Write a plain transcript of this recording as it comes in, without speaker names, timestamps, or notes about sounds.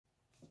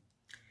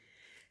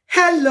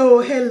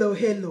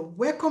Hello.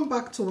 Welcome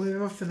back to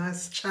Womiba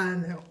Finance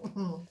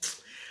channel.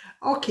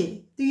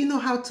 Okay, do you know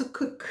how to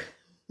cook?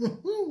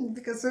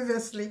 Because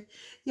obviously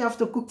you have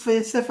to cook for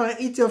yourself and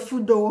eat your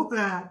food though.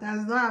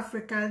 There's no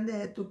African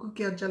there to cook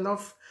your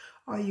jollof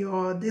or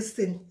your this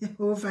thing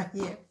over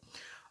here.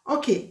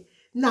 Okay,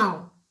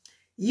 now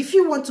if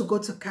you want to go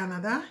to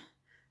Canada,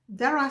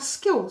 there are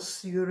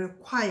skills you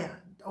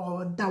require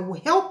or that will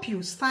help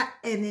you start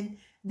earning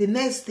the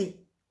next day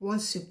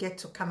once you get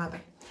to Canada.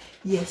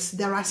 Yes,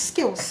 there are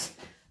skills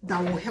that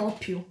will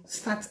help you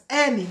start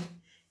earning,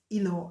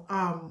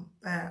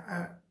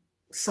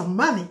 some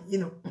money,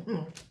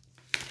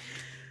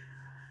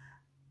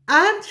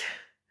 And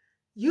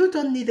you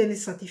don't need any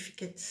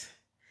certificates.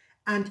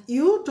 And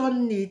you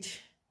don't need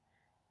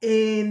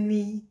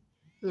any,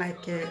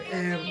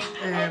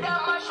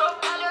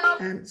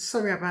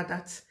 sorry about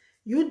that.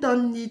 You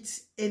don't need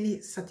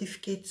any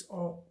certificates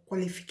or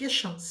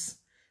qualifications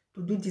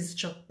to do this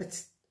job,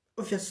 but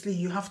obviously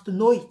you have to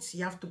know it.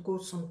 You have to go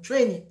some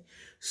training.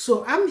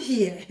 So I'm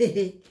here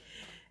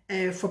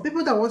for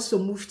people that wants to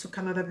move to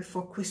Canada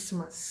before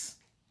Christmas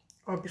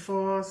or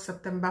before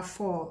September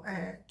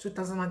 4,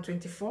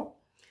 2024.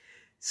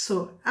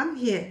 So I'm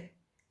here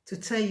to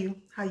tell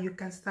you how you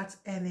can start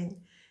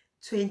earning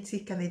 20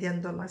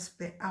 Canadian dollars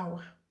per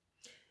hour.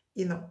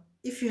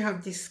 If you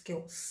have these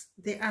skills,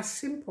 they are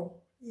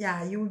simple.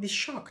 Yeah, you will be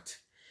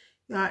shocked.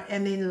 You are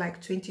earning like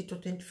 20 to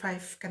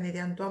 25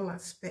 Canadian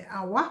dollars per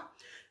hour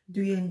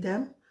doing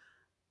them.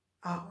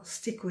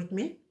 Stick with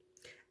me.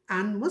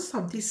 And most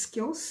of these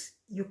skills,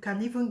 you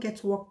can even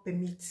get work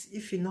permits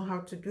if you know how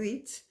to do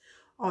it.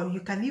 Or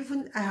you can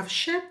even, I have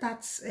shared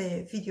that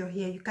video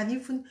here, you can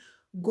even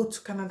go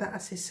to Canada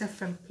as a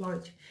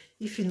self-employed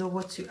if you know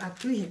what you are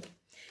doing.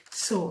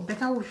 So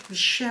better we be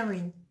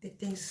sharing the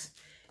things,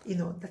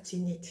 that you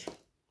need.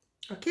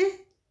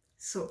 Okay?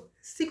 So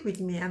stick with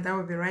me and I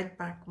will be right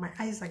back. My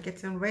eyes are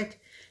getting red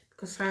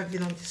because I have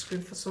been on the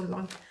screen for so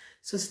long.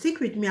 So stick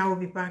with me. I will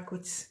be back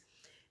with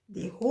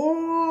the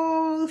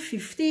whole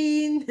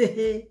 15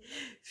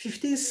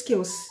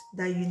 skills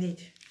that you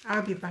need.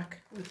 I'll be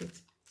back with it.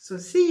 So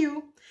see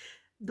you.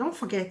 Don't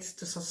forget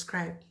to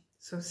subscribe.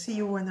 So see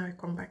you when I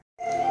come back.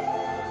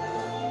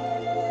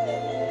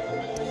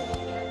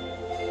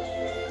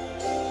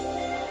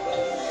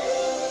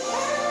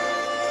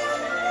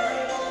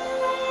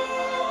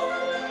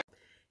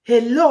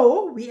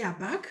 Hello, we are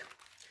back.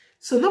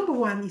 So number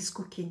one is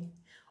cooking.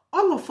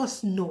 All of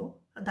us know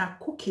that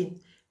cooking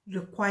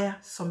requires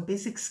some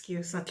basic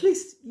skills. At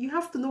least you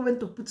have to know when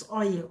to put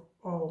oil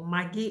or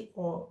Maggi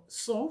or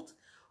salt,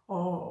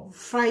 or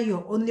fry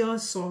your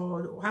onions,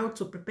 or how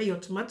to prepare your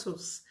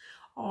tomatoes,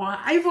 or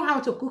even how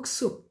to cook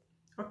soup.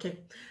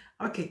 Okay.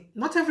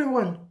 Not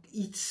everyone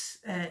eats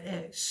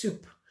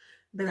soup,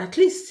 but at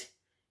least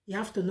you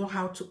have to know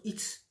how to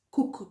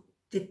cook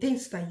the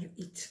things that you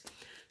eat.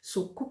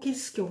 So cooking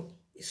skill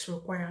is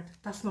required.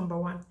 That's number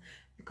one,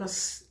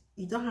 because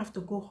you don't have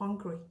to go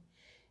hungry.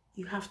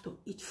 You have to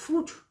eat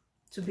food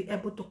to be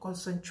able to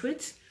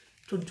concentrate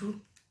to do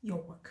your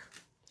work.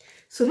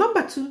 So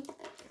number two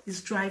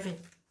is driving.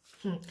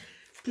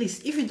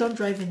 Please, if you don't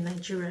drive in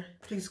Nigeria,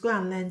 please go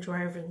and learn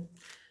driving,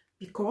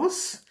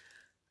 because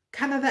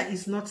Canada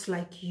is not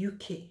like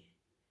UK.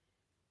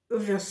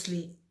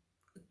 Obviously,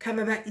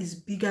 Canada is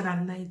bigger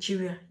than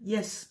Nigeria.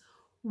 Yes,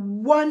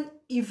 one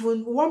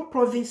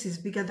province is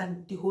bigger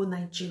than the whole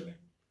Nigeria.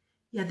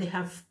 Yeah, they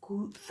have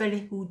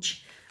very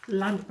huge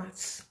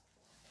landmass.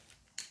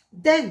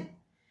 Then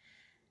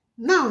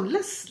now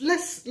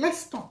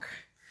let's talk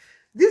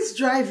this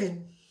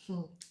driving,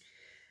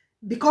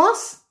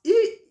 because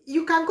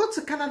you can go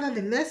to Canada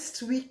the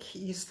next week,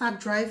 you start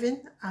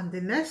driving, and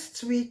the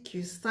next week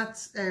you start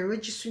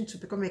registering to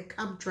become a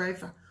cab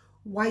driver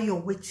while you're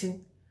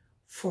waiting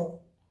for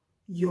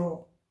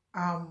your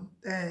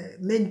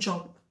main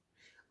job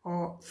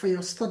or for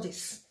your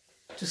studies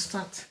to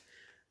start.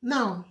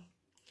 Now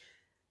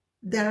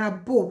there are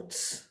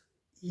boats,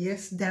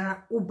 yes, there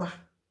are Uber.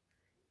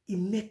 It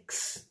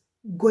makes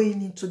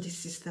going into the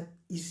system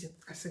easy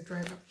as a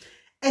driver.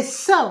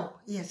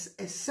 Excel, yes,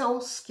 Excel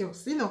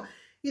skills.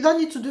 You don't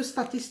need to do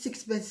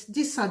statistics, but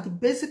these are the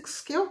basic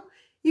skill.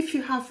 If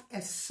you have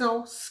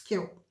Excel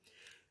skill,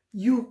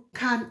 you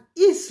can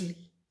easily,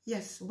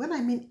 yes, when I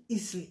mean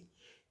easily,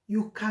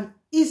 you can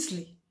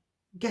easily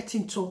get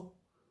into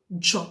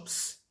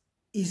jobs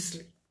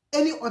easily.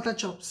 Any other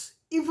jobs,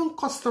 even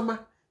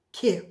customer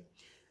care,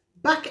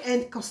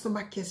 back-end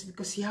customer care,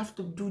 because you have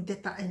to do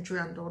data entry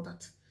and all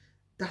that.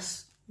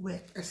 That's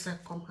where Excel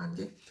come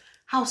handy.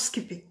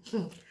 Housekeeping.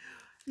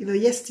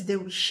 Yesterday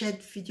we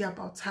shared video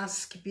about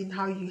housekeeping,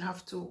 how you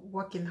have to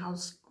work in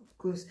house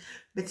chores.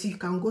 But you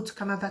can go to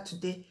Canada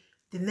today.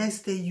 The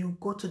next day you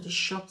go to the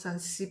shops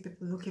and see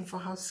people looking for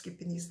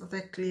housekeeping. It's not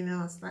like cleaning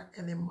and start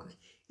earning money.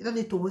 You don't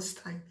need to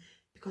waste time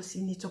because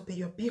you need to pay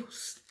your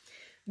bills.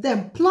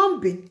 Then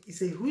plumbing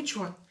is a huge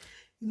one.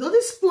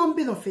 This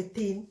plumbing of a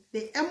thing,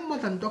 they earn more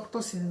than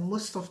doctors in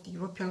most of the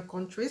European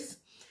countries.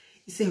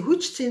 It's a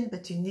huge thing,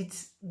 but you need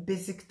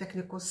basic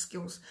technical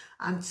skills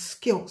and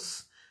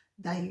skills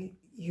that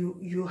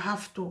you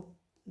have to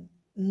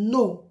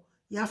know.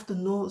 You have to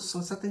know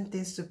some certain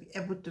things to be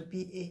able to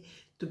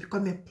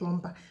become a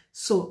plumber.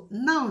 So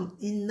now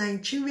in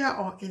Nigeria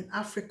or in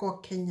Africa or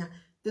Kenya,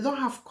 they don't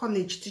have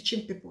college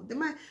teaching people. They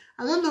might,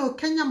 I don't know,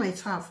 Kenya might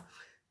have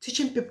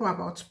teaching people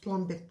about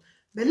plumbing.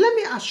 But let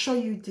me assure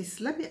you this.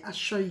 Let me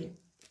assure you.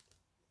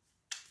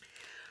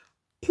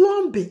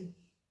 Plumbing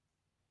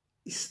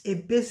is a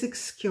basic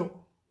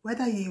skill.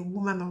 Whether you're a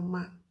woman or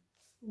man,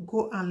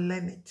 go and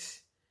learn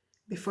it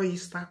before you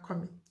start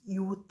coming.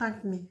 You will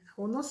thank me.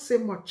 I will not say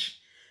much,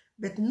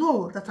 but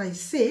know that I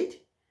said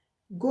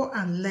go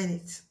and learn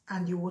it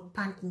and you will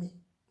thank me.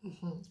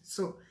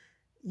 So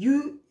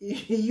you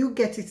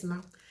get it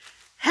now.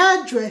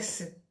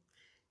 Hairdressing,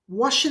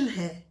 washing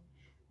hair,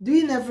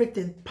 doing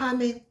everything,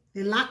 palming,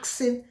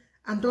 relaxing,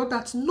 and all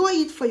that. Know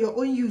it for your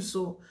own use.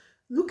 So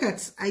look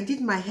at, I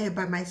did my hair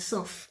by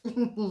myself.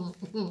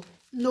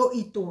 Know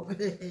it all.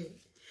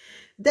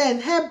 Then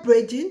hair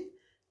braiding,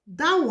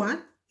 that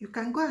one, you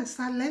can go and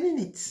start learning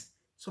it.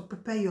 So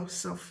prepare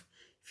yourself.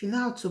 If you know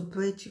how to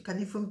braid, you can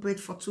even braid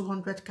for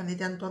 200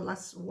 Canadian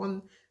dollars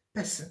one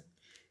person.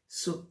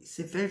 So it's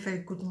a very, very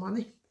good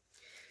money.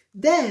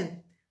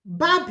 Then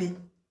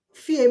barbing.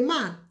 If you're a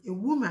man, a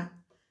woman,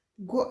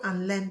 go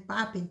and learn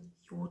barbing.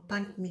 You will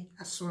thank me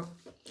as well.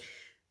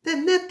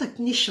 Then nail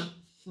technician.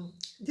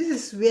 This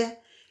is where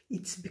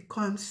it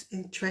becomes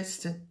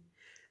interesting.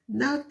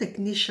 Nail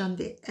technician,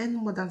 they earn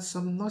more than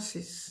some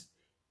nurses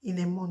in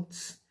a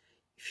month.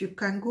 If you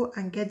can go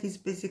and get these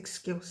basic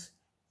skills,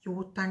 you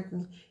will thank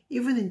me.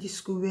 Even in the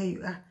school where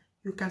you are,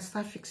 you can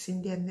start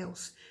fixing their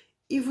nails.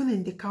 Even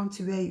in the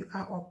county where you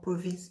are or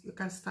province, you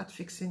can start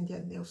fixing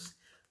their nails.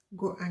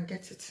 Go and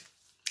get it.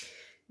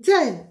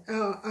 Then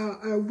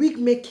wig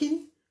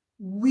making,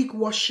 wig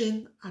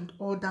washing, and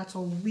all that,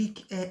 or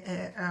wig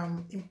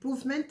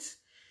improvement.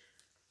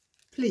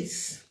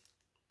 Please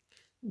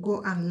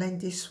go and learn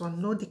this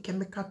one. Know the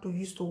chemical to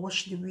use to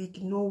wash the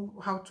wig. Know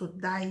how to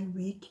dye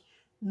wig.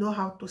 Know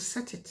how to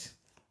set it.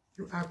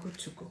 You are good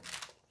to go.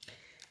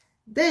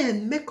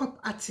 Then makeup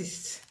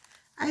artist.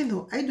 I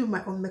know I do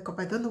my own makeup.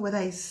 I don't know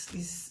whether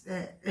it's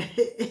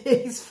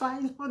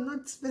fine or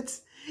not, but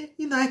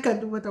you know I can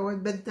do what I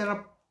want. But there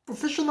are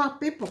professional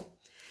people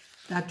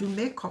that do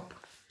makeup.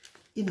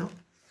 You know,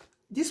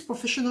 these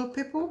professional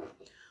people,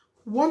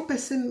 one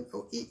person,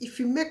 if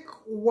you make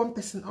one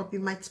person up, you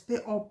might pay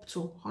up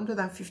to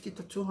 150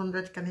 to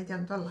 200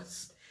 Canadian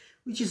dollars,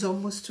 which is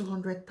almost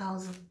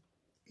 200,000.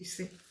 You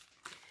see.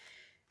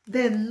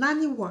 Then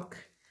nanny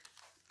work.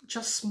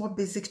 Just small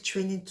basic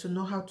training to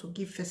know how to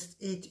give first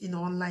aid in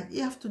online.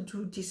 You have to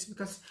do this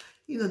because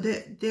you know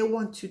they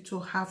want you to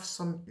have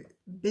some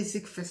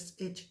basic first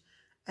aid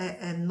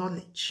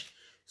knowledge.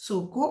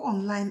 So go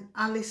online,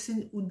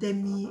 Allison,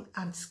 Udemy,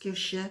 and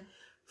Skillshare.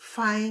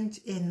 Find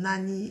a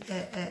nanny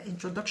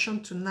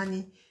introduction to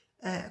nanny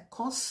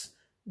course.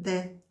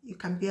 Then you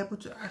can be able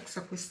to ask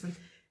a question.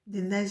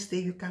 The next day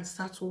you can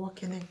start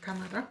working in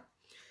Canada.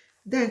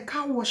 Then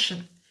car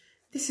washing.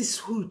 This is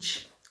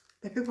huge,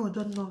 but people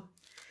don't know.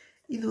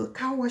 You know,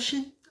 car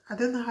washing, I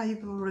don't know how you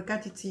will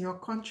regard it in your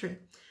country,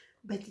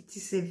 but it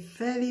is a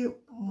very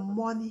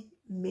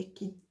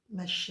money-making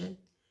machine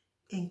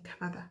in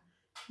Canada.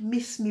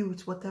 Miss me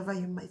with whatever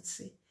you might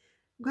say.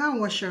 Go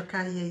and wash your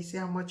car here, you see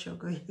how much you're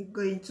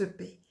going to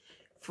pay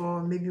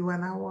for maybe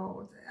 1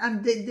 hour.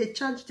 And they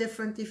charge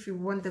differently if you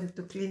want them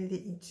to clean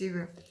the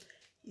interior.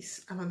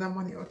 It's another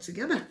money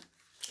altogether.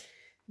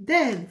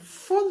 Then,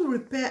 phone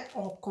repair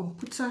or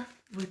computer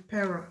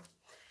repairer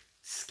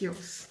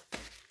skills.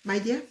 My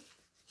dear,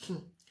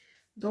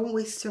 don't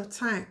waste your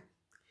time.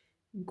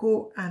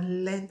 Go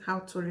and learn how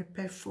to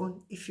repair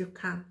phone if you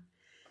can.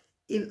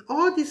 In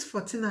all these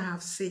 14 I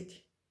have said,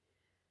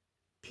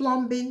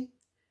 plumbing,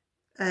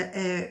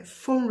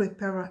 phone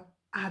repairer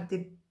are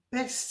the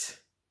best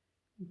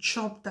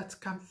job that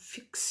can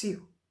fix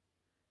you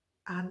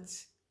and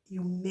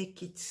you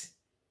make it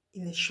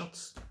in a short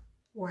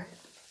while.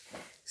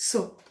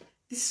 So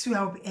this is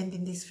where I'll be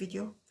ending this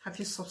video. Have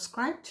you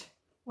subscribed?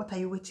 What are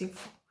you waiting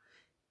for?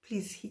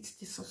 Please hit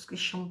the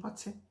subscription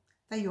button.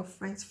 Tell your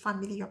friends,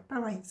 family, your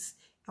parents,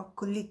 your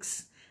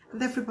colleagues,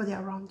 and everybody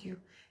around you.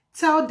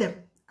 Tell them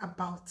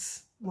about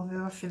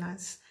Womiba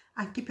Finance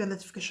and keep your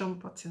notification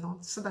button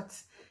on so that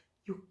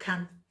you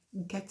can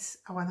get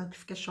our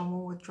notification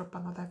when we drop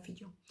another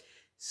video.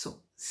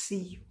 So,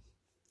 see you.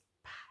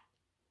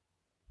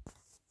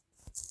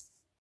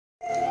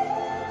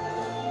 Bye.